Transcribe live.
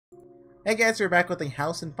Hey guys, we're back with the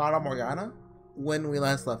house in Fata Morgana. When we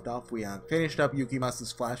last left off, we finished up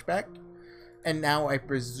Yukimasa's flashback. And now I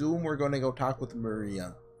presume we're going to go talk with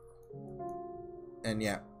Maria. And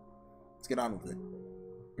yeah, let's get on with it.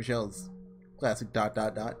 Michelle's classic ... Did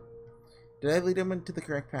I lead him into the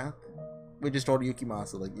correct path? We just told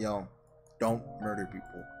Yukimasa, like, yo, don't murder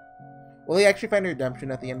people. Will he actually find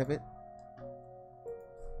redemption at the end of it?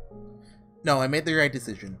 No, I made the right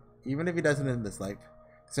decision. Even if he doesn't in this life,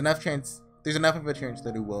 there's enough of a chance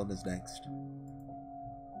that he will in his next.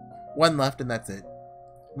 One left and that's it.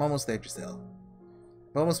 I'm almost there, Giselle.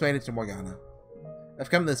 I've almost made it to Morgana. I've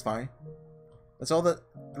come this far. All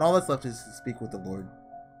that's left is to speak with the Lord.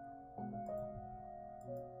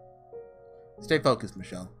 Stay focused,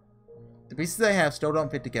 Michelle. The pieces I have still don't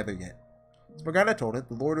fit together yet. As Morgana told it,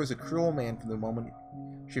 the Lord was a cruel man from the moment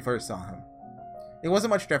she first saw him. It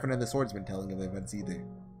wasn't much different in the swordsman telling of the events either.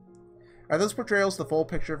 Are those portrayals the full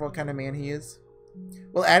picture of what kind of man he is?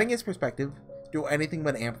 Will adding his perspective do anything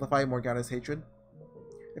but amplify Morgana's hatred?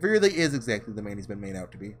 If he really is exactly the man he's been made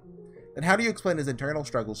out to be, then how do you explain his internal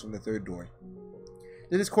struggles from the third door?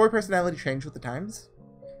 Did his core personality change with the times?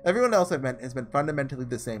 Everyone else I've met has been fundamentally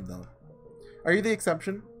the same, though. Are you the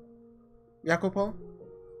exception, Jacopo?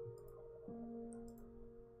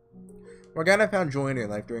 Morgana found joy in her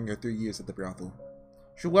life during her 3 years at the brothel.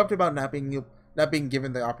 She wept about not being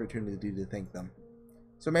given the opportunity to thank them.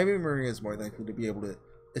 So maybe Maria is more likely to be able to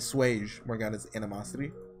assuage Morgana's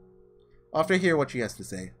animosity. I'll have to hear what she has to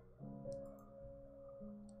say.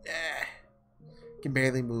 Can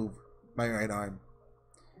barely move my right arm.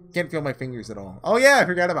 Can't feel my fingers at all. Oh yeah, I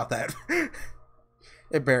forgot about that.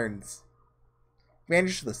 It burns.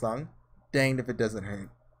 Managed this long. Danged if it doesn't hurt.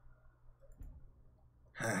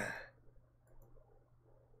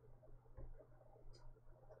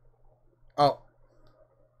 Oh.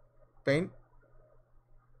 Faint?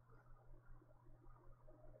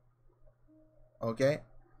 Okay.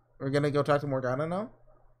 We're gonna go talk to Morgana now?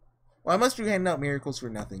 Why must you hand out miracles for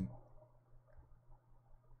nothing?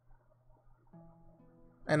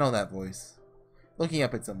 I know that voice. Looking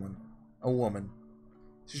up at someone. A woman.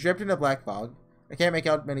 She's draped in a black fog. I can't make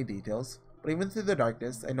out many details, but even through the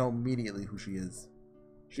darkness, I know immediately who she is.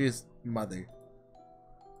 She is Mother.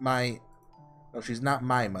 No, she's not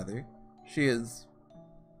my mother. She is...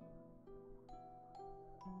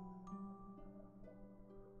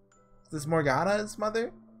 Is this Morgana's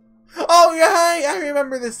mother? Oh yeah, I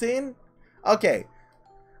remember this scene. Okay.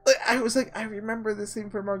 I was like, I remember this scene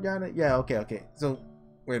for Morgana. Yeah, okay. So,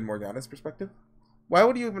 we're in Morgana's perspective? Why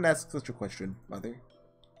would you even ask such a question, Mother?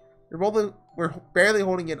 We're barely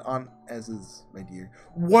holding it on as is, my dear.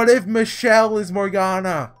 What if Michelle is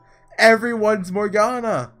Morgana? Everyone's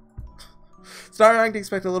Morgana. Starting to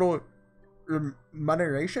expect a little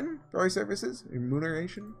remuneration for our services?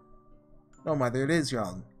 Remuneration? No, Mother, it is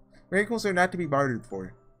wrong. Miracles are not to be bartered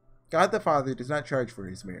for. God the Father does not charge for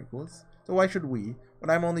his miracles, so why should we, when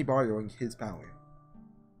I'm only borrowing his power?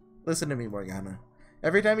 Listen to me, Morgana.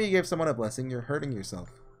 Every time you give someone a blessing, you're hurting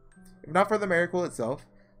yourself. If not for the miracle itself,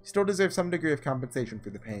 you still deserve some degree of compensation for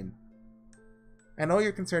the pain. I know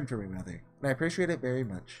you're concerned for me, Mother, and I appreciate it very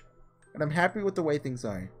much. And I'm happy with the way things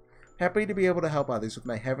are. Happy to be able to help others with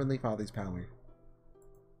my Heavenly Father's power.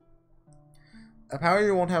 A power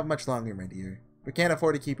you won't have much longer, my dear. We can't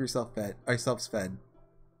afford to keep ourselves fed.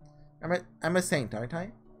 I'm a saint, aren't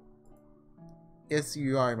I? Yes,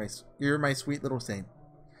 you are. You're my sweet little saint.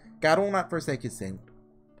 God will not forsake his saint.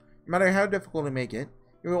 No matter how difficult it may get,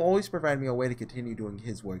 he will always provide me a way to continue doing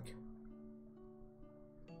his work.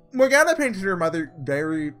 Morgana painted her mother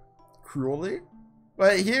very cruelly,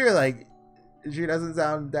 but here, like, she doesn't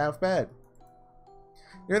sound that bad.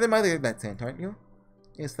 You're the mother of that saint, aren't you?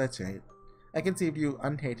 Yes, that's right. I conceived you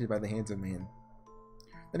untainted by the hands of man.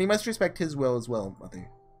 Then you must respect his will as well, Mother.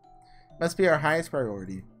 Must be our highest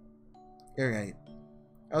priority. You're right.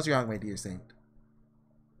 I was wrong, my dear saint.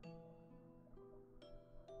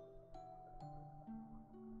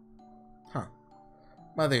 Huh.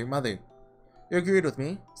 Mother. You agreed with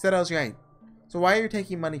me. Said I was right. So why are you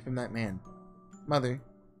taking money from that man? Mother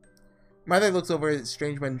looks over as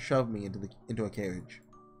strange men shove me into a carriage.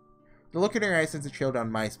 The look in her eyes sends a chill down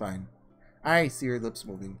my spine. I see her lips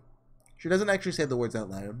moving. She doesn't actually say the words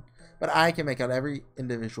out loud, but I can make out every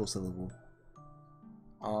individual syllable.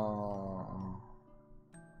 Aww.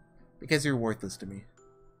 Because you're worthless to me.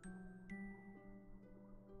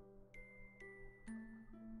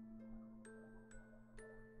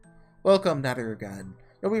 Welcome, daughter of God.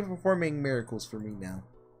 You'll be performing miracles for me now.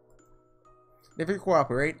 If you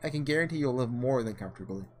cooperate, I can guarantee you'll live more than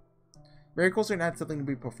comfortably. Miracles are not something to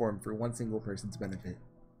be performed for one single person's benefit.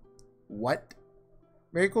 What?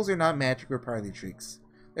 Miracles are not magic or parley tricks.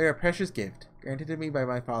 They are a precious gift, granted to me by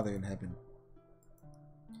my Father in heaven.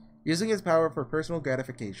 Using his power for personal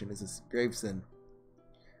gratification is a grave sin.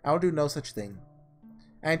 I will do no such thing.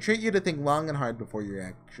 I entreat you to think long and hard before your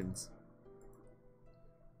actions.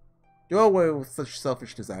 Do away with such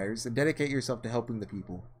selfish desires and dedicate yourself to helping the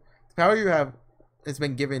people. The power you have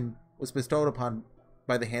was bestowed upon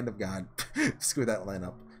by the hand of God. Screw that line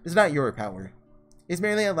up. It's not your power. He's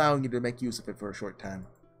merely allowing you to make use of it for a short time.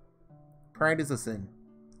 Pride is a sin.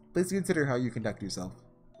 Please consider how you conduct yourself.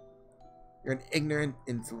 You're an ignorant,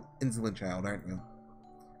 insolent child, aren't you?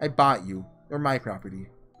 I bought you. You're my property.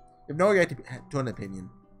 You have no right to an opinion.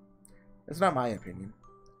 That's not my opinion.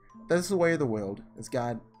 That's the way of the world. As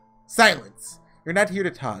God... Silence! You're not here to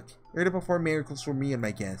talk. You're here to perform miracles for me and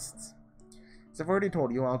my guests. As I've already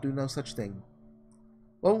told you, I'll do no such thing.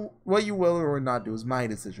 Well, what you will or will not do is my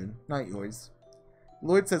decision, not yours. The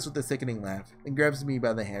Lord says with a sickening laugh, and grabs me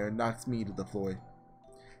by the hair and knocks me to the floor.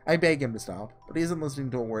 I beg him to stop, but he isn't listening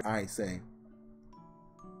to a word I say.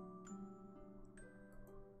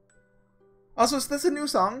 Also, is this a new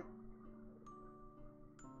song?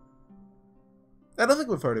 I don't think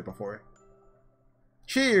we've heard it before.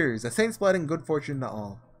 Cheers! A saint's blood and good fortune to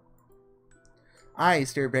all. I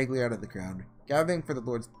stare vaguely out of the crowd, gathering for the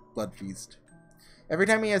Lord's blood feast. Every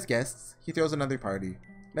time he has guests, he throws another party,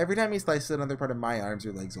 and every time he slices another part of my arms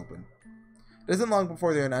or legs open. It isn't long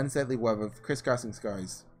before they're an unsightly web of crisscrossing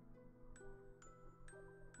scars.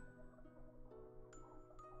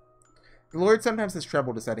 The Lord sometimes has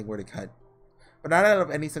trouble deciding where to cut, but not out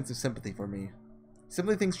of any sense of sympathy for me. He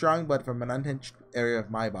simply thinks drawing blood from an untouched area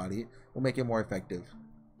of my body will make it more effective.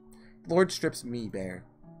 The Lord strips me bare.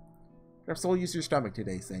 Perhaps I'll use your stomach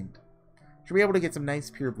today, Saint. Should be able to get some nice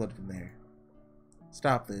pure blood from there.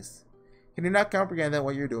 Stop this. Can you not comprehend that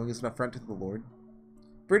what you're doing is an affront to the Lord?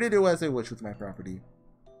 Free to do as I wish with my property.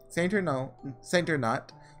 Saint or not,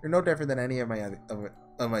 you're no different than any of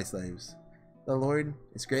my slaves. The Lord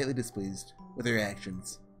is greatly displeased with your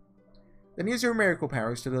actions. Then use your miracle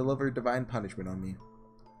powers to deliver divine punishment on me.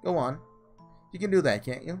 Go on. You can do that,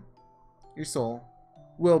 can't you? Your soul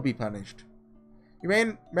will be punished. You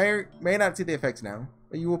may not see the effects now,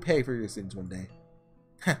 but you will pay for your sins one day.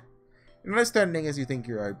 You're not as threatening as you think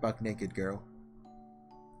you are, buck-naked girl.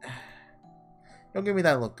 Don't give me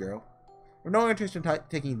that look, girl. I have no interest in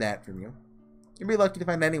taking that from you. You'd be lucky to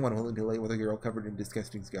find anyone willing to lay with a girl covered in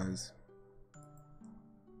disgusting scars.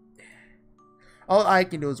 All I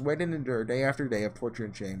can do is wait and endure day after day of torture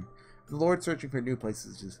and shame. The Lord searching for new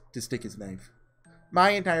places to stick his knife.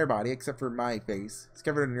 My entire body, except for my face, is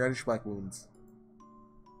covered in reddish-black wounds.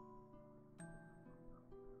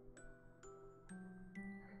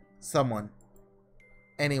 Someone.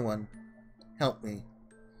 Anyone. Help me.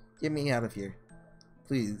 Get me out of here.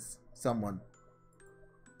 Please. Someone.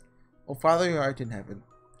 Oh, Father who art in heaven,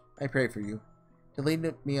 I pray for you, to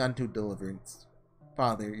lead me unto deliverance.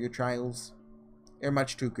 Father, your trials are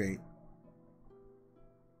much too great.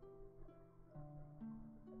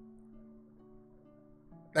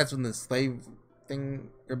 That's when the slave thing,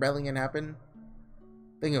 rebellion happened?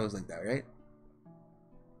 I think it was like that, right?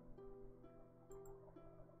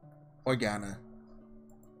 Morgana.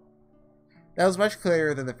 That was much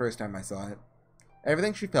clearer than the first time I saw it.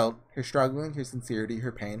 Everything she felt, her struggling, her sincerity,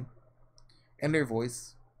 her pain, and her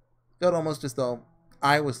voice, felt almost as though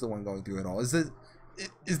I was the one going through it all. Is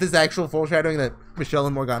this actual foreshadowing that Michelle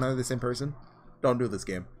and Morgana are the same person? Don't do this,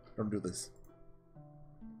 game. Don't do this.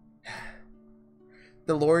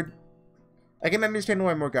 The Lord... I can understand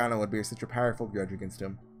why Morgana would bear such a powerful grudge against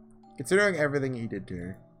him, considering everything he did to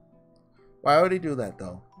her. Why would he do that,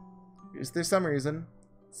 though? Is there some reason?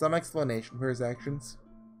 Some explanation for his actions?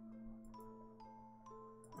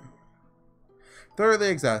 Thoroughly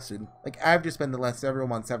exhausted, like I've just spent the last several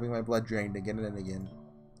months having my blood drained again and again.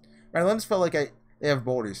 My limbs felt like they have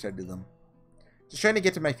boulders tied to them. Just trying to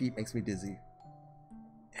get to my feet makes me dizzy.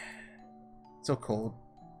 So cold.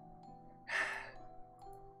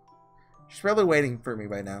 She's probably waiting for me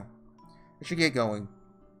by now. I should get going.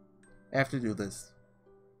 I have to do this.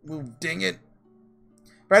 Move, dang it!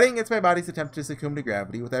 Fighting against my body's attempt to succumb to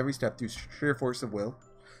gravity with every step through sheer force of will,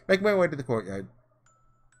 make my way to the courtyard.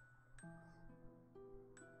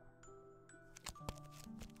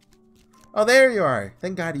 Oh, there you are!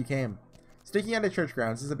 Thank God you came. Sticking onto church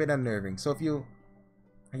grounds is a bit unnerving, so if you...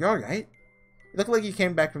 Are you alright? You look like you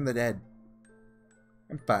came back from the dead.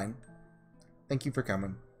 I'm fine. Thank you for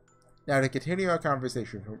coming. Now to continue our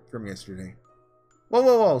conversation from yesterday. Whoa,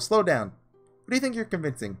 whoa, whoa, slow down. What do you think you're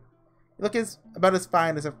convincing? You look about as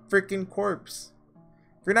fine as a freaking corpse.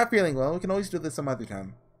 If you're not feeling well, we can always do this some other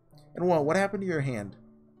time. And whoa, what happened to your hand?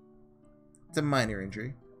 It's a minor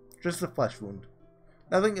injury. Just a flesh wound.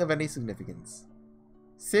 Nothing of any significance.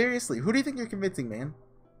 Seriously, who do you think you're convincing, man?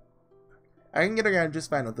 I can get around just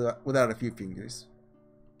fine without a few fingers.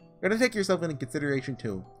 You gotta take yourself into consideration,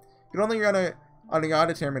 too. You can only run on your own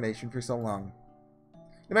determination for so long.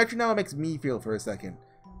 Imagine how it makes me feel for a second.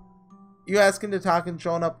 You asking to talk and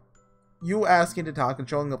showing up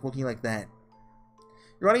looking like that.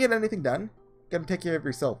 You wanna get anything done? You gotta take care of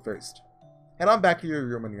yourself first. Head on back to your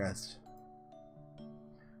room and rest.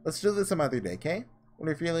 Let's do this some other day, okay? When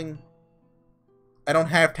you're feeling... I don't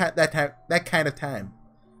have that kind of time.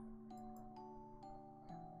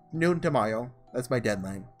 Noon tomorrow. That's my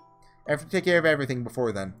deadline. I have to take care of everything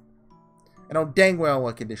before then. I know dang well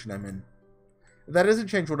what condition I'm in. If that doesn't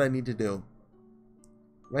change what I need to do.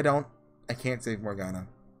 If I don't, I can't save Morgana.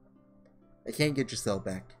 I can't get your cell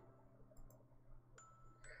back.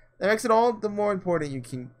 That makes it all the more important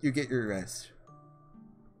you get your rest.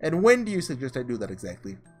 And when do you suggest I do that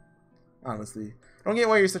exactly? Honestly, I don't get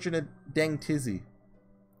why you're such a dang tizzy.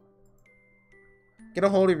 Get a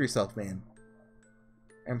hold of yourself, man.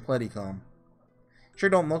 I'm plenty calm. Sure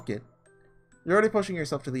don't look it. You're already pushing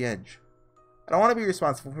yourself to the edge. I don't want to be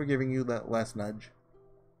responsible for giving you that last nudge.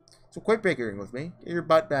 So quit bickering with me. Get your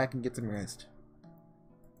butt back and get some rest.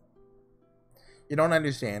 You don't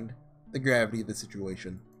understand the gravity of the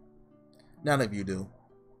situation. None of you do.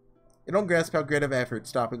 You don't grasp how great of effort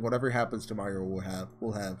stopping whatever happens tomorrow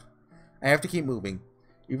will have. I have to keep moving,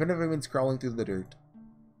 even if it means crawling through the dirt.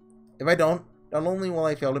 If I don't, not only will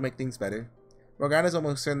I fail to make things better, Morgana's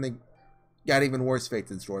almost certainly got even worse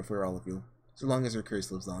fates in store for all of you, so long as her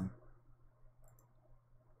curse lives on.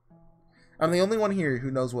 I'm the only one here who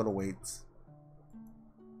knows what awaits.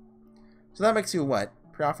 So that makes you what?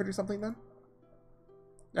 Prophet or something then?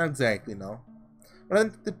 Not exactly, no. But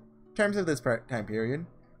in the terms of this time period,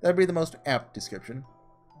 that would be the most apt description.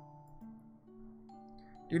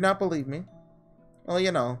 Do you not believe me? Well,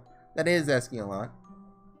 you know, that is asking a lot.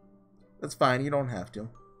 That's fine, you don't have to.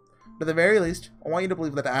 But at the very least, I want you to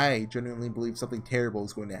believe that I genuinely believe something terrible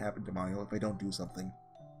is going to happen tomorrow if I don't do something.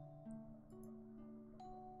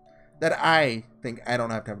 That I think I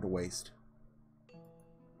don't have time to waste.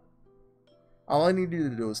 All I need you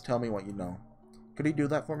to do is tell me what you know. Could you do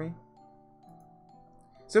that for me?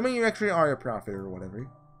 Assuming you actually are a prophet or whatever.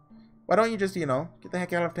 Why don't you just, you know, get the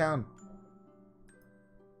heck out of town?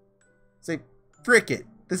 Say, frick it.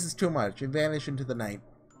 This is too much. And vanish into the night.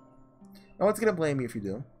 No one's gonna blame you if you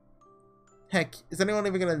do. Heck, is anyone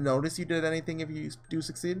even gonna notice you did anything if you do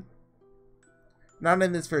succeed? I'm not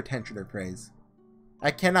in this for attention or praise.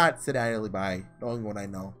 I cannot sit idly by, knowing what I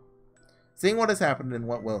know. Seeing what has happened and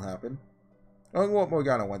what will happen. Knowing what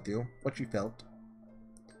Morgana went through, what she felt.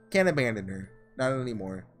 Can't abandon her. Not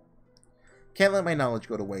anymore. Can't let my knowledge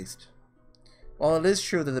go to waste. While it is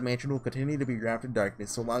true that the mansion will continue to be wrapped in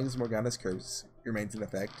darkness so long as Morgana's curse remains in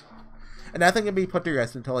effect, and nothing can be put to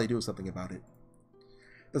rest until I do something about it.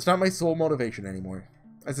 That's not my sole motivation anymore.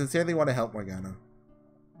 I sincerely want to help Morgana.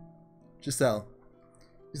 Giselle,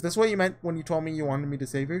 is this what you meant when you told me you wanted me to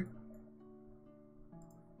save her?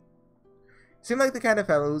 You seem like the kind of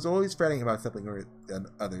fellow who's always fretting about something or the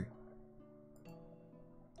other.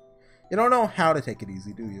 You don't know how to take it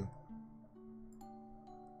easy, do you?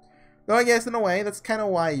 Though I guess in a way, that's kind of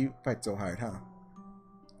why you fight so hard, huh?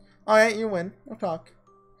 Alright, you win. We'll talk.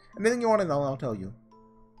 Anything you want to know, I'll tell you.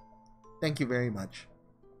 Thank you very much.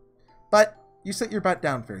 But, you sit your butt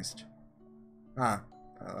down first. Ah,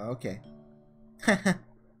 okay.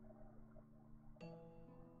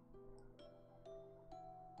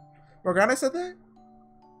 Morgana said that?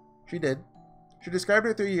 She did. She described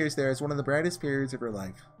her 3 years there as one of the brightest periods of her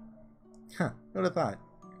life. Huh, who'd have thought?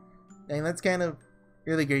 Dang, that's kind of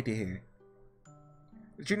really great to hear.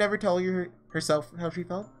 Did she never tell you herself how she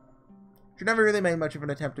felt? She never really made much of an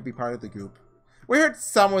attempt to be part of the group. We heard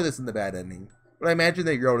some of this in the bad ending, but I imagine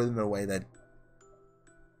they wrote it in a way that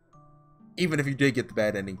even if you did get the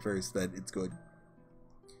bad ending first, that it's good.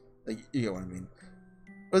 Like, you get what I mean.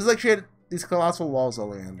 It was like she had these colossal walls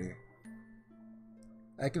all around her.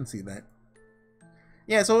 I can see that.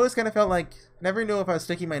 Yeah, so it always kind of felt like I never knew if I was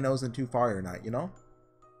sticking my nose in too far or not, you know?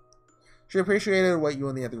 She appreciated what you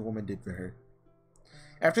and the other woman did for her.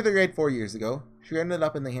 After the raid 4 years ago, she ended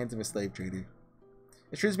up in the hands of a slave trader.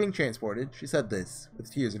 As she was being transported, she said this,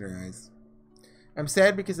 with tears in her eyes. I'm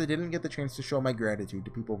sad because I didn't get the chance to show my gratitude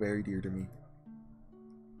to people very dear to me.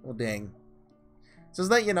 Well, dang. So is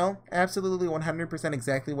that, you know, absolutely 100%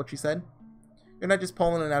 exactly what she said? You're not just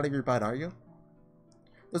pulling it out of your butt, are you?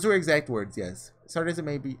 Those were exact words, yes. As hard as it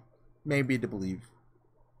may be to believe.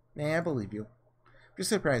 Nah, I believe you. I'm just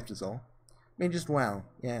surprised is all. I mean, just wow,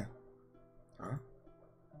 yeah. Huh?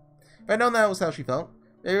 If I'd known that was how she felt,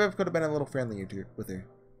 maybe I could have been a little friendlier with her.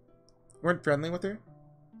 You weren't friendly with her?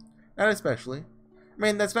 Not especially. I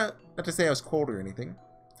mean, that's not to say I was cold or anything.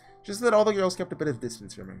 Just that all the girls kept a bit of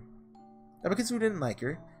distance from her. Not because we didn't like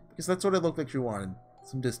her, because that's what it looked like she wanted.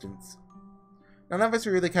 Some distance. None of us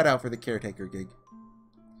were really cut out for the caretaker gig.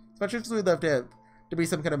 As much as we'd love to be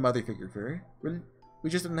some kind of mother figure for her, we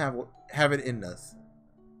just didn't have it in us.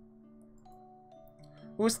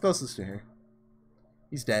 Who was closest to her?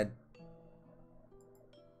 He's dead.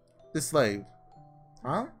 The slave.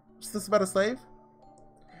 Huh? Is this about a slave?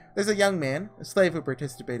 There's a young man, a slave who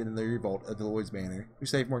participated in the revolt at the Lloyd's Manor, who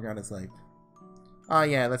saved Morgana's life. Ah,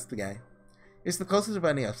 yeah, that's the guy. He's the closest of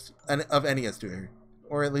any of us to her.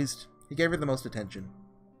 Or at least, he gave her the most attention.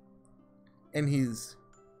 And he's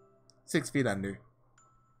 6 feet under.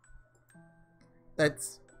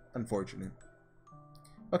 That's unfortunate.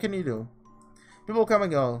 What can you do? People come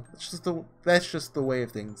and go. That's just the way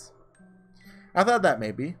of things. I thought that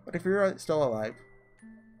maybe, but if you're still alive,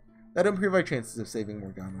 that'd improve our chances of saving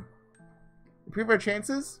Morgana. Improve our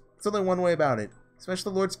chances? There's only one way about it. Smash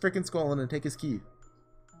the Lord's frickin' skull in and take his key.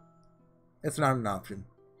 It's not an option.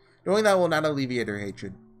 Doing that will not alleviate her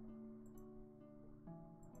hatred.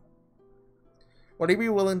 Would he be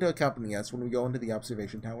willing to accompany us when we go into the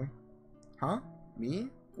observation tower? Huh? Me?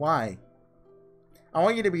 Why? I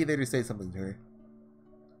want you to be there to say something to her.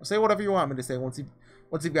 I'll say whatever you want me to say once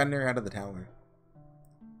you've gotten her out of the tower.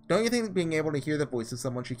 Don't you think being able to hear the voice of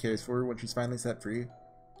someone she cares for when she's finally set free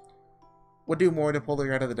would do more to pull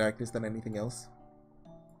her out of the darkness than anything else?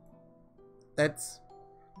 That's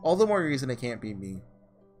all the more reason it can't be me.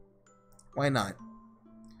 Why not?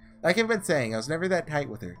 Like I've been saying, I was never that tight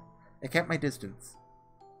with her. I kept my distance.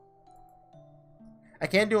 I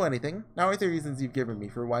can't do anything, not with the reasons you've given me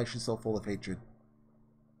for why she's so full of hatred.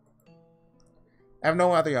 I have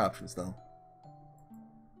no other options, though.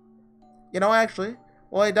 You know, actually,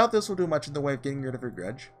 while I doubt this will do much in the way of getting rid of her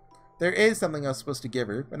grudge, there is something I was supposed to give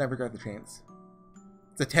her, but never got the chance.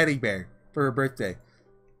 It's a teddy bear for her birthday.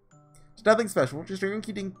 It's nothing special, just a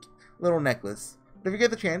rinky-dink little necklace. But if you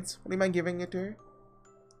get the chance, would you mind giving it to her?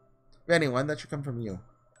 If anyone, that should come from you.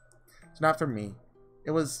 It's not from me.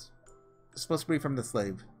 It was supposed to be from the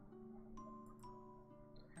slave.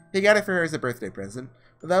 He got it for her as a birthday present,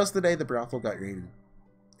 but that was the day the brothel got raided.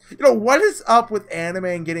 You know, what is up with anime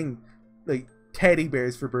and getting, like, teddy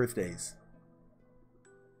bears for birthdays?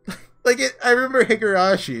 I remember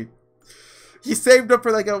Higurashi. He saved up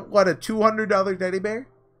for, like, a $200 teddy bear?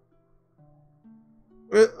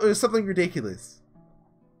 It was something ridiculous.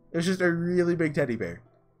 It was just a really big teddy bear.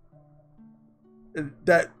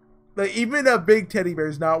 That, like, even a big teddy bear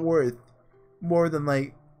is not worth more than,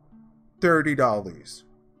 like, $30.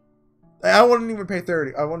 I wouldn't even pay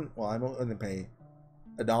 $30. I wouldn't pay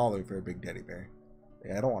 $1 for a big teddy bear.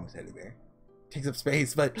 Yeah, I don't want a teddy bear. It takes up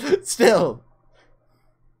space, but still.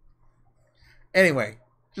 Anyway,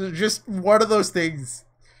 just one of those things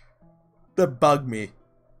that bug me.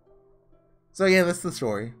 So yeah, that's the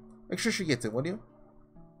story. Make sure she gets it, would you?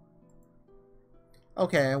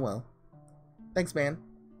 Okay, I will. Thanks, man.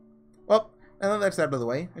 Well, now that that's out of the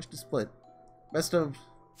way, I should split. Best of...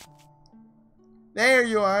 There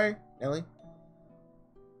you are, Ellie.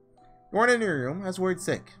 You weren't in your room. I was worried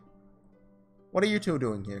sick. What are you two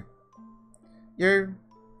doing here? You're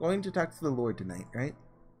going to talk to the Lord tonight, right?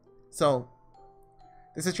 So,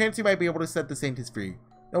 there's a chance you might be able to set the Saints free.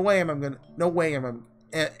 No way am I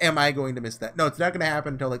going to miss that. No, it's not going to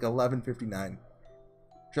happen until like 11:59.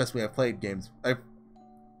 Trust me, I've played games. I've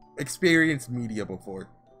experienced media before.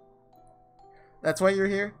 That's why you're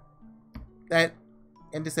here? And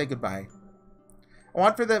to say goodbye. I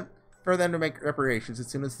want for them to make reparations as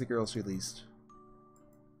soon as the girl's released.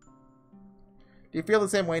 Do you feel the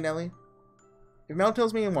same way, Nellie? If Mel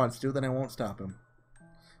tells me he wants to, then I won't stop him.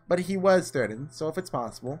 But he was threatened, so if it's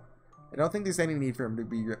possible, I don't think there's any need for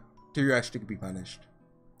him to rush to be punished.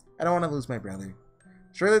 I don't want to lose my brother.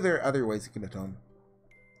 Surely there are other ways he can atone.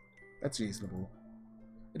 That's reasonable.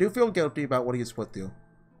 I do feel guilty about what he has put through.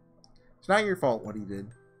 It's not your fault what he did.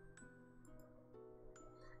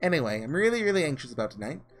 Anyway, I'm really, really anxious about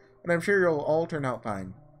tonight, but I'm sure you'll all turn out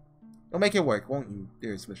fine. You'll make it work, won't you,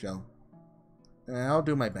 dearest Michelle? I'll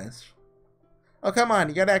do my best. Oh, come on,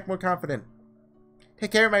 you gotta act more confident.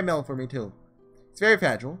 Take care of my Mel for me, too. It's very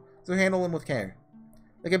fragile, so handle him with care.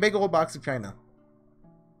 Like a big old box of china.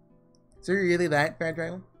 Is he really that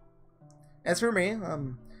fragile? As for me,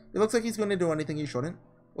 it looks like he's going to do anything he shouldn't.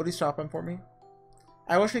 Would he stop him for me?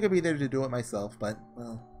 I wish I could be there to do it myself, but,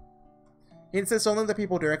 well... He insists only the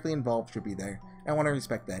people directly involved should be there. I want to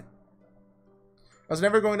respect that. I was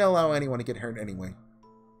never going to allow anyone to get hurt anyway.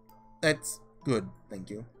 That's good, thank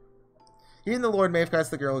you. Even the Lord may have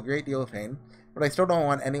caused the girl a great deal of pain, but I still don't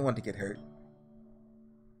want anyone to get hurt.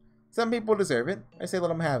 Some people deserve it. I say let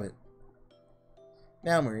them have it.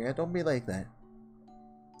 Now, Maria, don't be like that.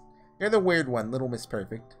 You're the weird one, little Miss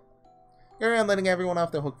Perfect. You're around letting everyone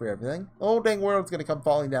off the hook for everything. The whole dang world's gonna come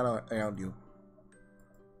falling down around you.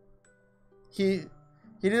 He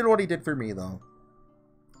did what he did for me, though.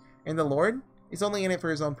 And the Lord? He's only in it for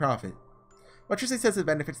his own profit. What he says it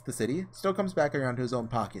benefits the city still comes back around to his own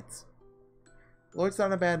pockets. The Lord's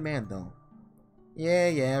not a bad man, though.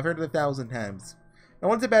 Yeah, I've heard it 1,000 times. No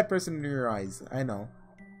one's a bad person in your eyes, I know.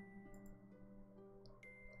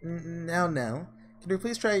 Now. Can you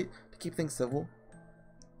please try to keep things civil?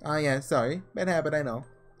 Ah, yeah, sorry. Bad habit, I know.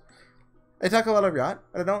 I talk a lot of rot,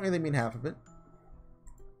 but I don't really mean half of it.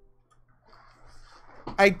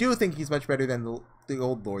 I do think he's much better than the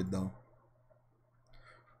old Lord, though.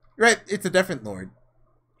 Right, it's a different Lord.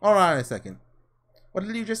 Hold on a second. What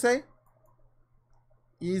did you just say?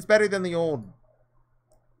 He's better than the old.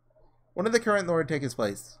 When did the current Lord take his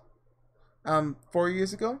place? 4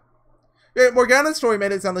 years ago? Yeah, Morgana's story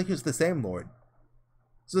made it sound like he was the same Lord.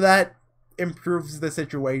 So that improves the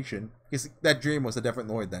situation. Because that dream was a different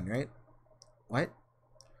Lord then, right? What?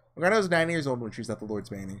 Morgana was 9 years old when she was at the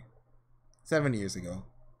Lord's Manor. 7 years ago.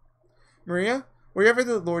 Maria, were you ever at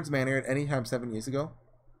the Lord's Manor at any time 7 years ago?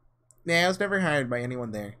 Nah, I was never hired by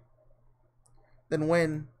anyone there. Then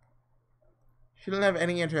when? She didn't have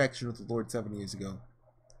any interaction with the Lord 7 years ago.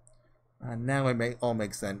 Now it all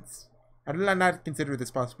makes sense. How did I not consider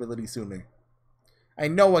this possibility sooner? I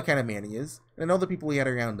know what kind of man he is, and I know the people he had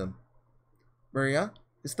around him. Maria,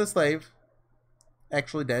 is the slave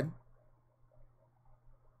actually dead?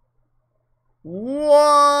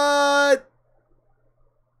 What?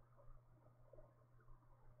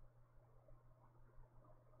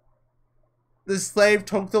 The slave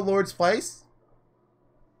took the Lord's place?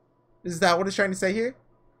 Is that what it's trying to say here?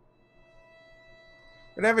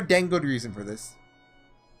 But I have a dang good reason for this.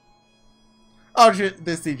 Oh shit,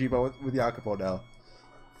 this CG, but with Jacopo now.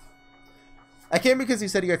 I came because you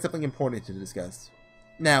said you had something important to discuss.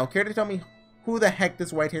 Now, care to tell me who the heck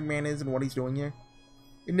this white-haired man is and what he's doing here?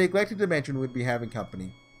 In the neglected dimension, we'd be having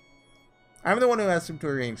company. I'm the one who asked him to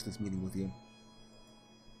arrange this meeting with you.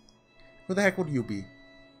 Who the heck would you be?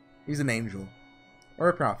 He's an angel. Or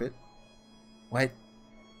a prophet. What?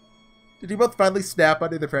 Did you both finally snap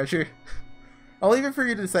under the pressure? I'll leave it for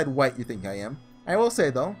you to decide what you think I am. I will say,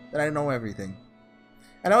 though, that I know everything.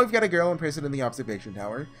 I know we've got a girl imprisoned in the observation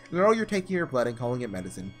tower, and I know you're taking her blood and calling it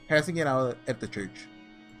medicine, passing it out at the church.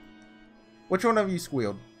 Which one of you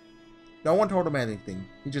squealed? No one told him anything.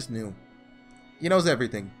 He just knew. He knows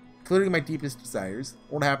everything, including my deepest desires,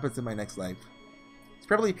 what happens in my next life. It's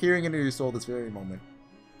probably peering into your soul this very moment.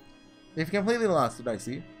 If you completely lost it, I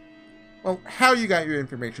see. Well, how you got your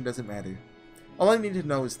information doesn't matter. All I need to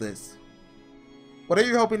know is this. What are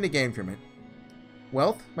you hoping to gain from it?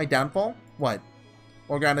 Wealth? My downfall? What?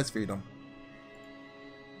 Morgana's freedom.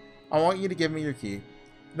 I want you to give me your key.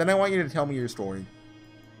 Then I want you to tell me your story.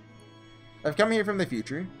 I've come here from the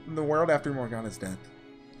future, from the world after Morgana's death.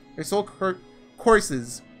 Your soul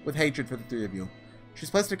courses with hatred for the three of you. She's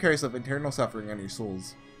placed a curse of eternal suffering on your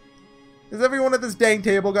souls. Has everyone at this dang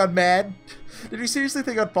table gone mad? Did you seriously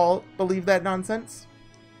think I'd believe that nonsense?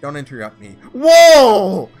 Don't interrupt me.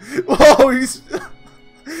 Whoa! Whoa!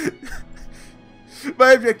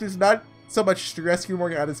 My objective is not so much to rescue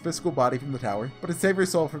Morgana's physical body from the tower, but to save her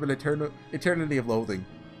soul from an eternity of loathing.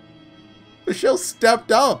 Michelle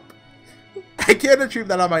stepped up! I can't achieve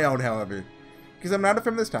that on my own, however. Because I'm not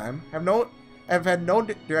from this time. I've had no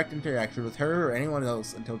direct interaction with her or anyone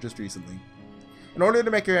else until just recently. In order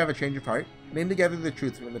to make her have a change of heart, I need to gather the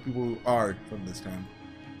truth from the people who are from this time.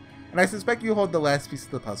 And I suspect you hold the last piece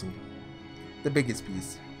of the puzzle. The biggest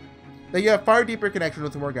piece. That you have far deeper connection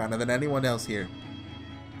with Morgana than anyone else here.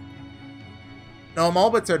 No, I'm all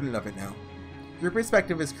but certain of it now. Your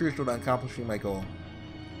perspective is crucial to accomplishing my goal.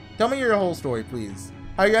 Tell me your whole story, please.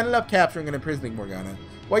 How you ended up capturing and imprisoning Morgana.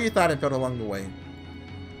 What you thought and felt along the way.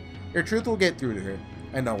 Your truth will get through to her.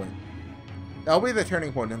 I know it. That'll be the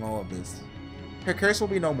turning point in all of this. Her curse will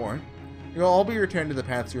be no more. You'll all be returned to the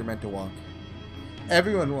paths you were meant to walk.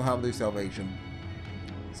 Everyone will have their salvation.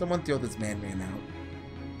 Someone throw this madman out.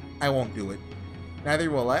 I won't do it. Neither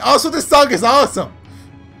will I. Also, this song is awesome!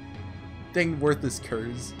 Dang worthless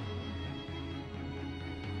curs.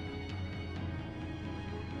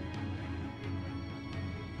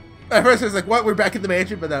 At first I was like, what? We're back in the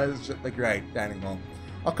mansion? But that was just like, right, dining hall.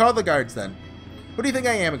 I'll call the guards then. Who do you think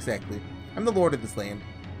I am exactly? I'm the lord of this land.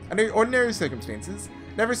 Under ordinary circumstances,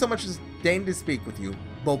 never so much as deigned to speak with you,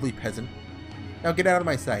 lowly peasant. Now get out of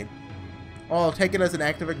my sight. Well, I'll take it as an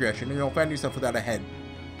act of aggression, and you'll find yourself without a head.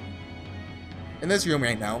 In this room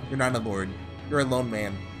right now, you're not a lord. You're a lone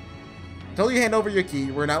man. Until you hand over your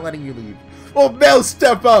key, we're not letting you leave. Oh, Mel,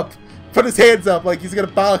 step up! Put his hands up like he's gonna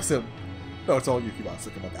box him. No, it's all Yuki boss.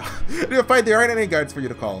 Come on now. You'll find there aren't any guards for you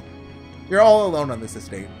to call. You're all alone on this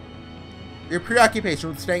estate. Your preoccupation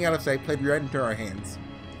with staying out of sight played right into our hands.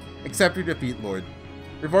 Accept your defeat, Lord.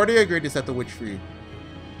 We've already agreed to set the witch free.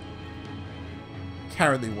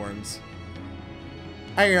 Cowardly worms.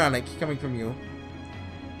 Ironic, coming from you.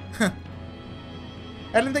 I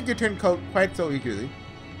didn't think you turned coat quite so eagerly.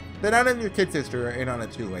 Then Anna and your kid sister are in on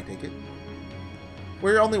it too, I take it.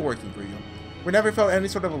 We're only working for you. We never felt any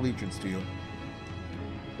sort of allegiance to you.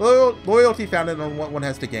 Loyalty founded on what one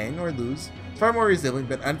has to gain or lose is far more resilient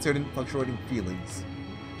than uncertain, fluctuating feelings.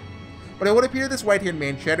 But it would appear this white-haired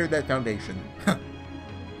man shattered that foundation.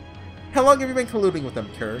 How long have you been colluding with them,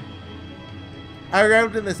 Kerr? I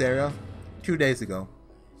arrived in this area 2 days ago.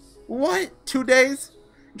 What? 2 days?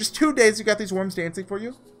 Just 2 days you got these worms dancing for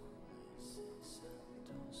you?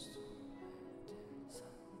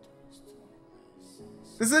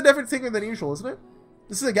 This is a different singer than usual, isn't it?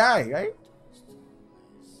 This is a guy, right?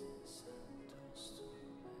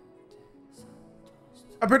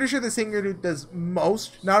 I'm pretty sure the singer who does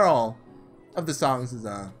most, not all, of the songs is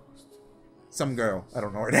some girl. I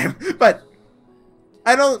don't know her name, but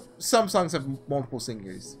I know some songs have multiple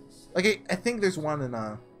singers. Like I think there's one in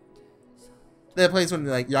that plays when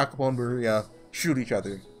like Jacopo and Maria shoot each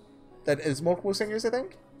other. That is multiple singers, I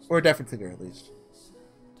think, or a different singer at least.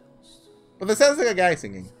 But that sounds like a guy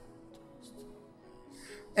singing.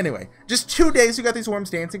 Anyway, just 2 days you got these worms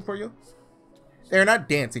dancing for you? They are not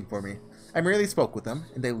dancing for me. I merely spoke with them,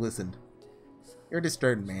 and they listened. You're a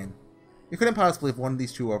disturbed man. You couldn't possibly have won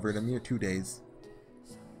these two over in a mere 2 days.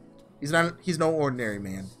 He's no ordinary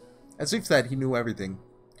man. As we've said, he knew everything.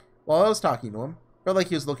 While I was talking to him, it felt like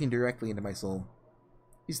he was looking directly into my soul.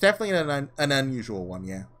 He's definitely an unusual one,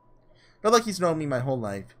 yeah. Felt like he's known me my whole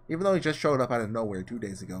life, even though he just showed up out of nowhere 2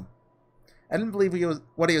 days ago. I didn't believe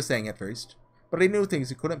what he was saying at first, but I knew things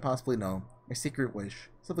he couldn't possibly know. My secret wish.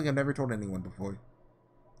 Something I've never told anyone before.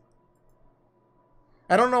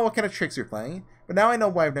 I don't know what kind of tricks you're playing, but now I know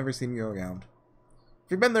why I've never seen you around.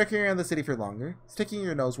 If you've been lurking around the city for longer, sticking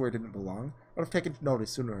your nose where it didn't belong, I would have taken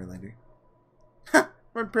notice sooner or later. Ha!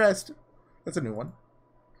 I'm impressed. That's a new one.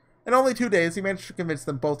 In only 2 days, he managed to convince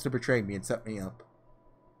them both to betray me and set me up.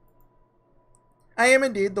 I am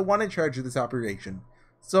indeed the one in charge of this operation.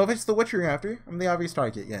 So if it's the witch you're after, I'm the obvious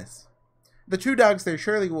target, yes. The two dogs there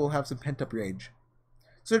surely will have some pent-up rage.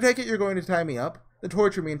 So take it you're going to tie me up, then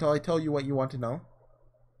torture me until I tell you what you want to know?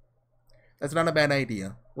 That's not a bad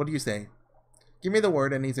idea. What do you say? Give me the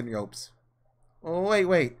word and he's in ropes. Oh,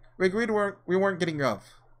 wait. We agreed we weren't getting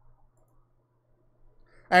rough.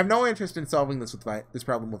 I have no interest in solving this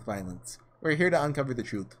problem with violence. We're here to uncover the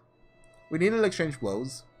truth. We needn't exchange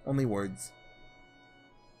blows, only words.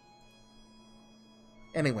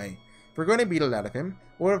 Anyway, if we're going to beat it out of him,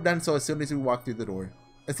 we would have done so as soon as he walked through the door.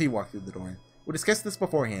 We discussed this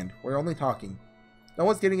beforehand. We're only talking. No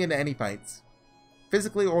one's getting into any fights.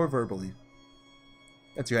 Physically or verbally.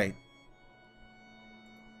 That's right.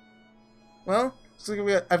 Well,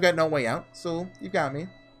 so I've got no way out, so you got me.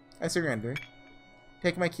 I surrender.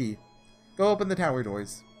 Take my key. Go open the tower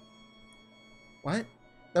doors. What?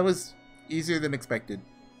 That was easier than expected.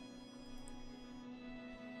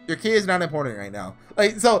 Your key is not important right now.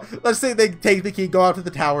 Like, so, let's say they take the key, go out to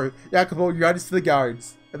the tower, Jacopo runs to the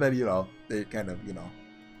guards, and then, they kind of,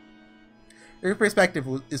 Your perspective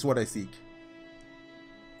is what I seek.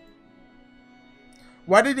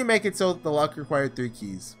 Why did you make it so that the lock required 3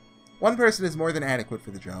 keys? One person is more than adequate for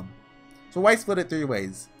the job. So why split it 3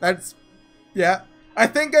 ways? Yeah. I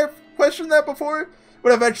think I've questioned that before,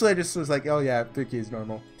 but eventually I just was like, oh yeah, 3 keys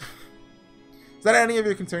normal. Is that any of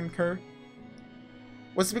your concern, Kerr?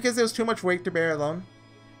 Was it because there was too much weight to bear alone?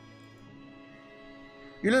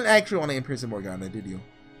 You didn't actually want to imprison Morgana, did you?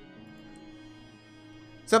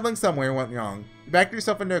 Something somewhere went wrong. You backed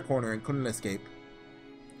yourself into a corner and couldn't escape.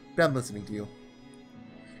 Done listening to you.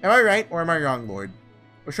 Am I right or am I wrong, Lord?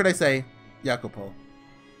 Or should I say, Jacopo?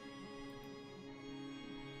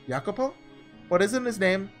 Jacopo? What isn't his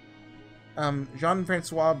name?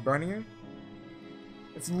 Jean-Francois Barnier?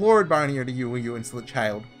 It's Lord Barnier to you insolent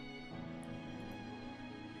child.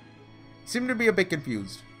 You seem to be a bit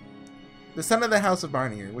confused. The son of the House of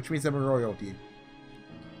Barnier, which means I'm a royalty.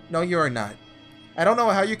 No, you are not. I don't know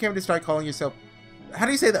how you came to start calling yourself... How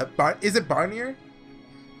do you say that? Is it Barnier?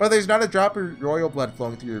 But there's not a drop of royal blood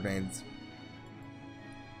flowing through your veins.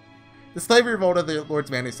 The slavery revolt of the Lord's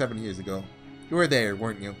Manor 7 years ago. You were there,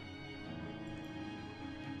 weren't you?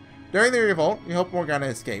 During the revolt, you helped Morgana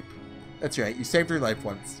escape. That's right, you saved her life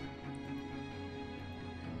once.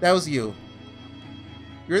 That was you.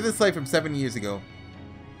 You're the slave from 7 years ago.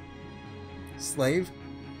 Slave?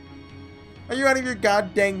 Are you out of your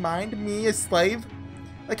god-dang mind? Me, a slave?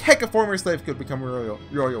 Like heck, a former slave could become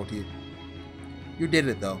royalty. You did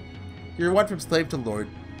it, though. You're one from slave to lord.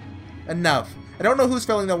 Enough. I don't know who's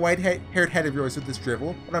filling the white-haired head of yours with this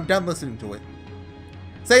drivel, but I'm done listening to it.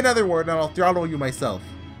 Say another word and I'll throttle you myself.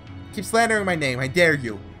 Keep slandering my name, I dare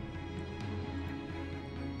you.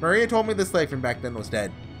 Maria told me the slave from back then was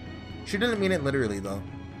dead. She didn't mean it literally, though.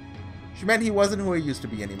 She meant he wasn't who he used to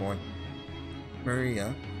be anymore.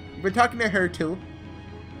 Maria? You've been talking to her, too?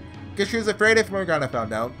 Because she was afraid if Morgana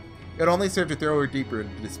found out, it would only serve to throw her deeper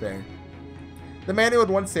into despair. The man who had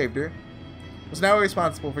once saved her was now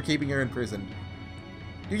responsible for keeping her imprisoned.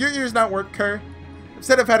 Do your ears not work, Kerr? I've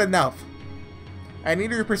said I've had enough. I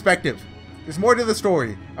need your perspective. There's more to the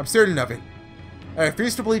story. I'm certain of it. I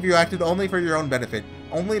refuse to believe you acted only for your own benefit,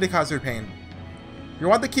 only to cause her pain. You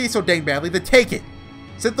want the key so dang badly, then take it.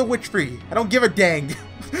 Set the witch free. I don't give a dang.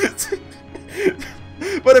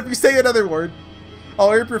 But if you say another word,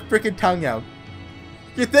 I'll rip your freaking tongue out.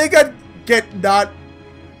 You think I'd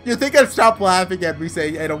You think I'd stop laughing at me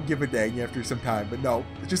saying I don't give a dang after some time, but no,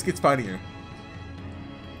 it just gets funnier.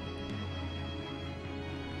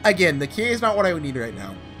 Again, the key is not what I would need right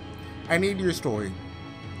now. I need your story.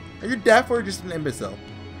 Are you deaf or just an imbecile?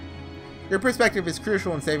 Your perspective is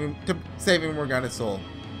crucial in saving Morgana's soul.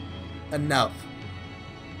 Enough.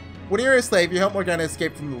 When you're a slave, you help Morgana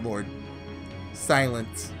escape from the Lord.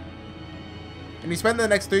 Silence. And you spend the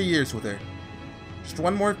next 3 years with her. Just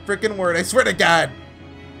one more freaking word, I swear to God!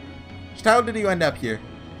 Just how did you end up here?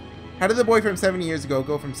 How did the boy from 7 years ago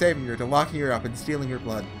go from saving her to locking her up and stealing her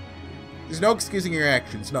blood? There's no excusing your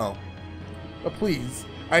actions, no. But please,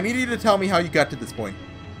 I need you to tell me how you got to this point.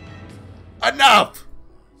 Enough!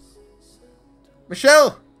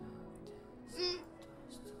 Michelle!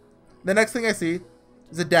 The next thing I see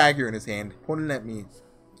is a dagger in his hand, pointing at me.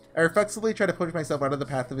 I reflexively try to push myself out of the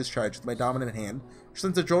path of his charge with my dominant hand, which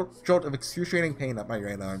sends a jolt of excruciating pain up my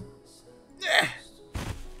right arm.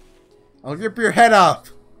 I'll rip your head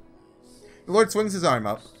off! The Lord swings his arm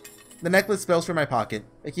up. The necklace spills from my pocket,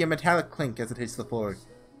 making a metallic clink as it hits the floor.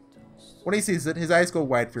 When he sees it, his eyes go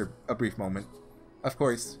wide for a brief moment. Of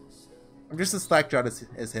course, I'm just as slack-jawed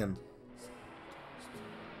as him.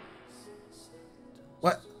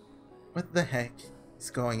 What the heck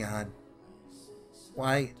is going on?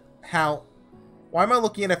 Why? How? Why am I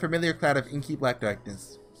looking at a familiar cloud of inky black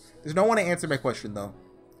darkness? There's no one to answer my question, though.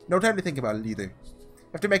 No time to think about it, either.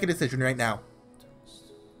 I have to make a decision right now.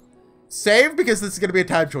 Save? Because this is going to be a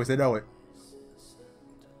time choice, I know it.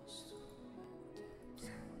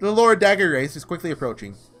 The lower dagger race is quickly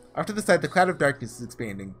approaching. Off to the side, the cloud of darkness is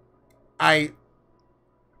expanding. The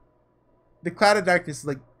cloud of darkness is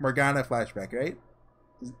like Morgana flashback, right?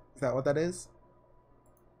 Is that what that is?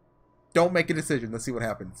 Don't make a decision. Let's see what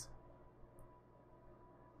happens.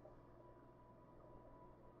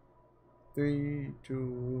 3,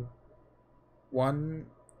 2, 1.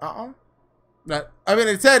 I mean,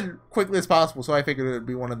 it said quickly as possible, so I figured it would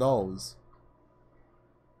be one of those.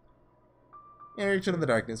 Yeah, reach into the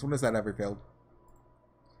darkness. When has that ever failed?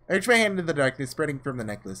 I reach my hand into the darkness, spreading from the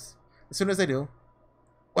necklace. As soon as I do...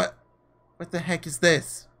 What the heck is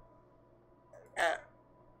this?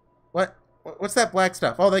 What's that black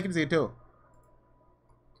stuff? Oh, they can see it too.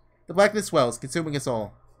 The blackness swells, consuming us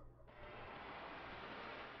all.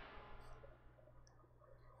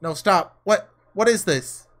 No, stop. What is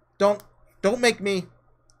this? Don't make me...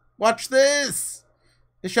 Watch this!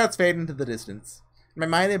 The shots fade into the distance. My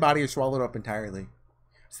mind and body are swallowed up entirely.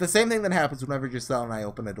 It's the same thing that happens whenever Giselle and I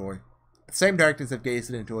open a door. The same darkness I've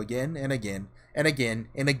gazed into again and again and again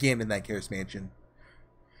and again in that Karis mansion.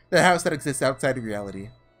 The house that exists outside of reality.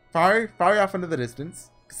 Far off into the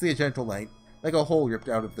distance, I see a gentle light, like a hole ripped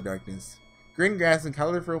out of the darkness. Green grass and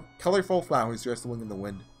colorful flowers rustling in the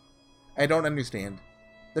wind. I don't understand.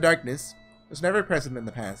 The darkness was never present in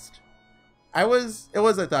the past. It was,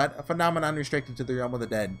 I thought, a phenomenon restricted to the realm of the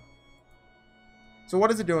dead. So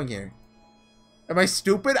what is it doing here? Am I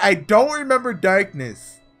stupid? I don't remember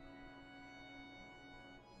darkness.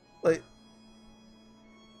 Like...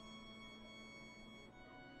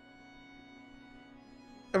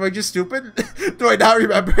 Am I just stupid? Do I not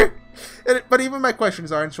remember? But even my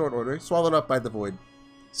questions are in short order, swallowed up by the void.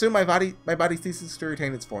 Soon my body ceases to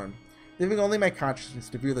retain its form, leaving only my consciousness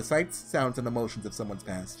to view the sights, sounds, and emotions of someone's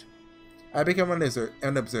past. I become an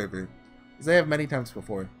observer, as I have many times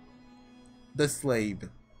before. The slave.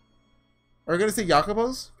 Are we going to see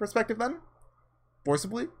Jacopo's perspective then?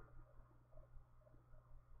 Forcibly?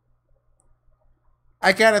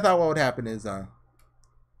 I kind of thought what would happen is,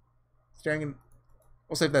 staring in,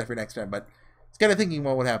 we'll save that for next time, but it's kind of thinking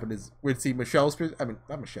what would happen is we'd see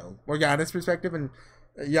Morgana's perspective, and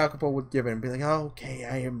Jacopo would give it and be like, oh, okay,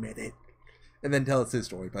 I admit it. And then tell us his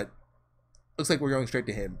story, but looks like we're going straight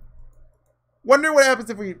to him. Wonder what happens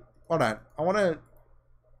if we, hold on, I want to,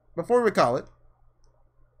 before we call it,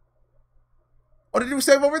 oh, did you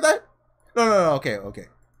save over that? No, okay.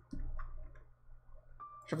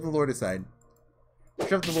 Shove the Lord aside.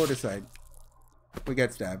 We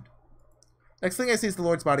get stabbed. Next thing I see is the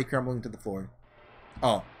Lord's body crumbling to the floor.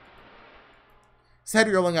 Oh. His head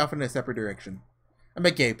rolling off in a separate direction. I'm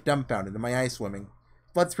agape, dumbfounded, and my eyes swimming.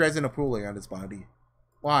 Blood spreads in a pool around his body.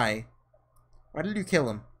 Why? Why did you kill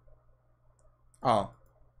him? Oh.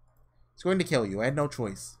 He's going to kill you. I had no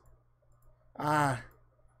choice. Ah.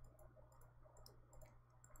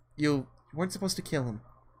 You weren't supposed to kill him.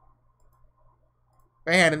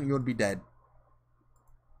 If I hadn't, you would be dead.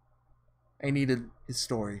 I needed his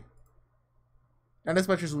story. Not as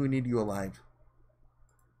much as we need you alive.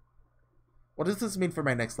 What does this mean for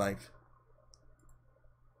my next life?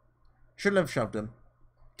 Shouldn't have shoved him.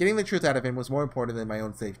 Getting the truth out of him was more important than my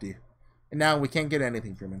own safety. And now we can't get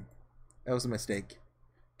anything from him. That was a mistake.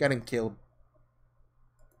 Got him killed.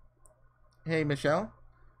 Hey, Michelle?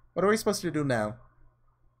 What are we supposed to do now?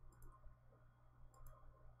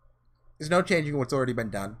 There's no changing what's already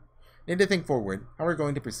been done. Need to think forward. How are we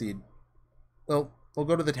going to proceed? Well, we'll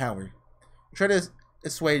go to the tower. We'll try to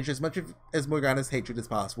assuage as much as Morgana's hatred as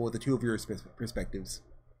possible with the two of your perspectives.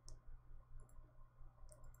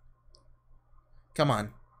 Come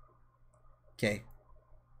on. Okay.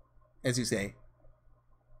 As you say.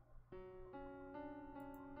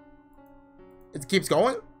 It keeps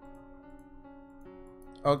going?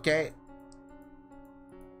 Okay.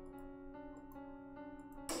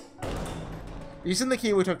 Using the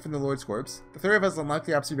key we took from the Lord's corpse, the three of us unlocked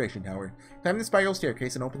the observation tower, climbed the spiral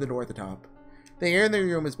staircase, and opened the door at the top. The air in the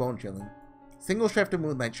room is bone-chilling. A single shaft of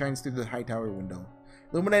moonlight shines through the high tower window,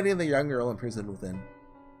 illuminating the young girl imprisoned within.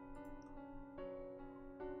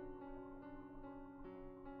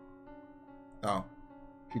 Oh.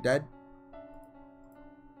 She dead?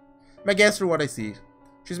 My guess for what I see.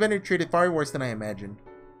 She's been treated far worse than I imagined.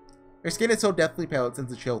 Her skin is so deathly pale it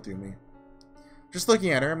sends a chill through me. Just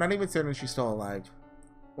looking at her, I'm not even certain she's still alive.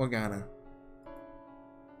 Morgana.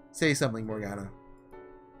 Say something, Morgana.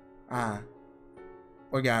 Ah.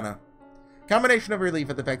 Morgana. Combination of relief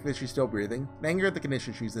at the fact that she's still breathing, and anger at the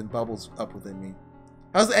condition she's in bubbles up within me.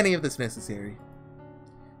 How's any of this necessary?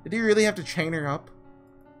 Did you really have to chain her up?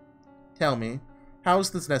 Tell me, how is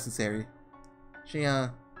this necessary? We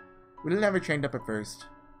didn't have her chained up at first.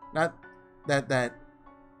 Not that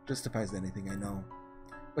justifies anything, I know.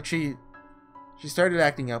 But she started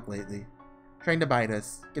acting up lately. Trying to bite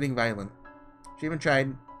us, getting violent. She even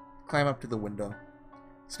tried to climb up to the window.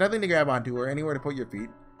 There's nothing to grab onto or anywhere to put your feet,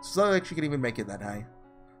 so it's not like she could even make it that high.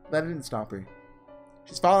 But that didn't stop her.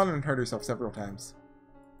 She's fallen and hurt herself several times.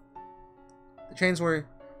 The chains were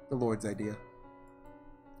the Lord's idea.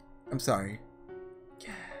 I'm sorry.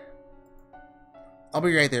 I'll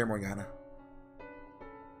be right there, Morgana.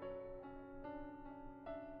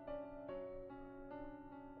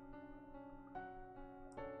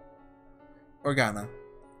 Morgana,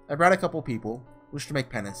 I brought a couple people. Wish to make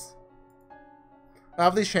penance. I'll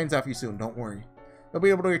have these chains off you soon, don't worry. You'll be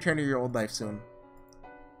able to return to your old life soon.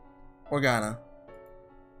 Morgana,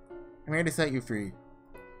 I'm here to set you free.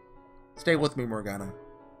 Stay with me, Morgana.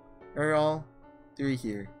 You're all three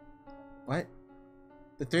here. What?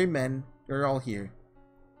 The three men, you're all here.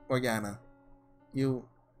 Morgana, you,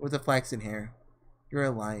 with the flaxen hair, you're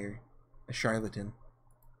a liar, a charlatan.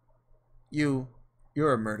 You're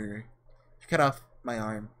a murderer. You cut off my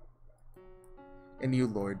arm. And you,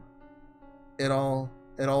 Lord, it all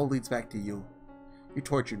leads back to you. You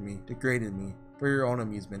tortured me, degraded me, for your own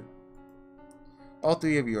amusement. All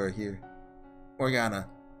three of you are here. Morgana,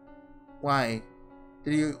 why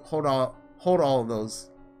did you hold all of those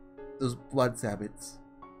blood sabbats?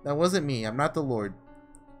 That wasn't me. I'm not the Lord.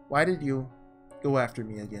 Why did you go after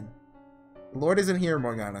me again? The Lord isn't here,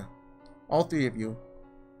 Morgana. All three of you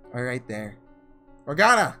are right there.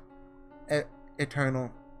 Morgana!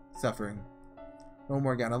 Eternal suffering. No,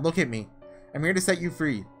 Morgana, look at me. I'm here to set you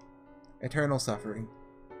free. Eternal suffering.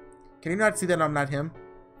 Can you not see that I'm not him?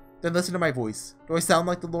 Then listen to my voice. Do I sound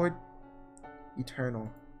like the Lord?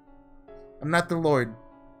 Eternal. I'm not the Lord.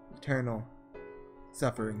 Eternal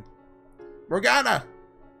suffering. Morgana!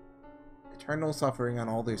 Eternal suffering on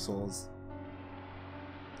all their souls.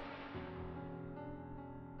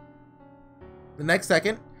 The next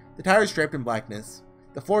second, the tower is draped in blackness.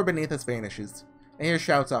 The floor beneath us vanishes. I hear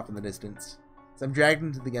shouts off in the distance. as I'm dragged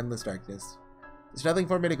into the endless darkness. There's nothing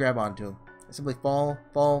for me to grab onto. I simply fall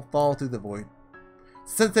through the void.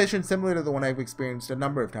 It's a sensation similar to the one I've experienced a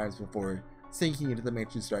number of times before, sinking into the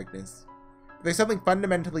mansion's darkness. But there's something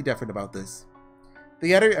fundamentally different about this.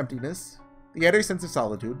 The utter emptiness, the utter sense of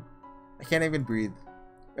solitude. I can't even breathe.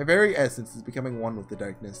 My very essence is becoming one with the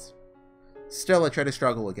darkness. Still, I try to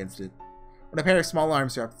struggle against it, when a pair of small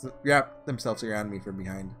arms wrap themselves around me from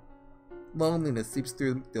behind. Loneliness seeps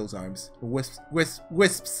through those arms, and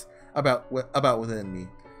wisps about within me,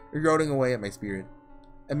 eroding away at my spirit,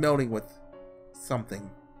 and melting with something.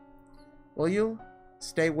 Will you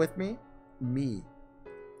stay with me? Me.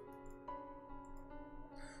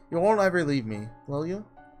 You won't ever leave me, will you?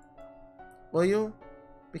 Will you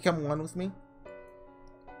become one with me?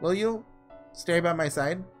 Will you stay by my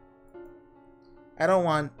side? I don't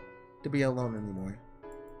want to be alone anymore.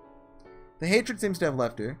 The hatred seems to have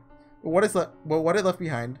left her, but what it left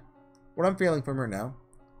behind, what I'm feeling from her now,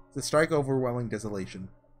 is a stark, overwhelming desolation.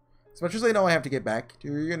 As much as I know I have to get back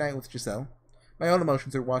to reunite with Giselle, my own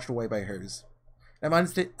emotions are washed away by hers. I'm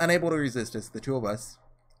unable to resist as the two of us,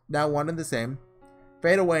 now one and the same,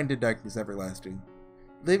 fade away into darkness everlasting,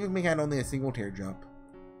 leaving behind only a single teardrop.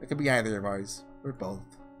 It could be either of ours, or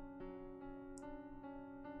both.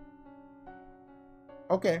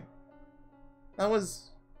 Okay. That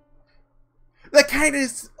kind of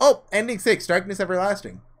is... Oh, ending 6, darkness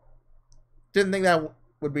everlasting. Didn't think that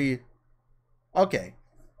would be... Okay.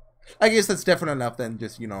 I guess that's different enough than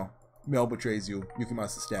just, you know, Mel betrays you,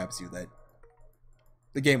 Yukimasa stabs you, that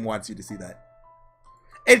the game wants you to see that.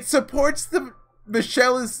 It supports the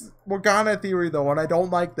Michelle's Morgana theory, though, and I don't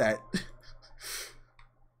like that.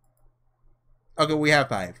 Okay, we have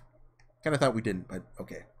 5. Kind of thought we didn't, but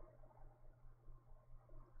okay.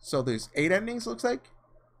 So there's 8 endings, looks like?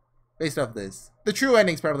 Based off this. The true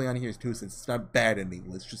ending's probably on here too, since it's not a bad ending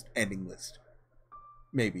list, just ending list.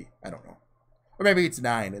 Maybe. I don't know. Or maybe it's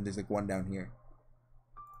 9 and there's like 1 down here.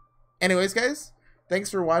 Anyways, guys, thanks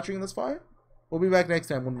for watching this far. We'll be back next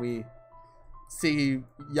time when we see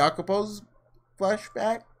Jacopo's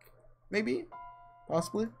flashback, maybe?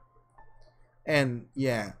 Possibly? And,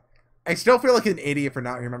 yeah. I still feel like an idiot for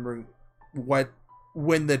not remembering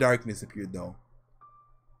when the darkness appeared, though.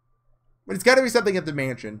 But it's gotta be something at the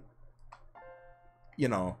mansion. You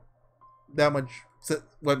know. That much,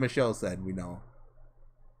 what Michelle said, we know.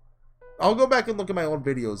 I'll go back and look at my old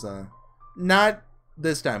videos, not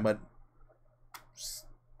this time, but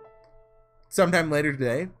sometime later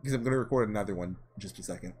today, because I'm going to record another one in just a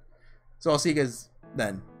second. So I'll see you guys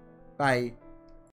then. Bye.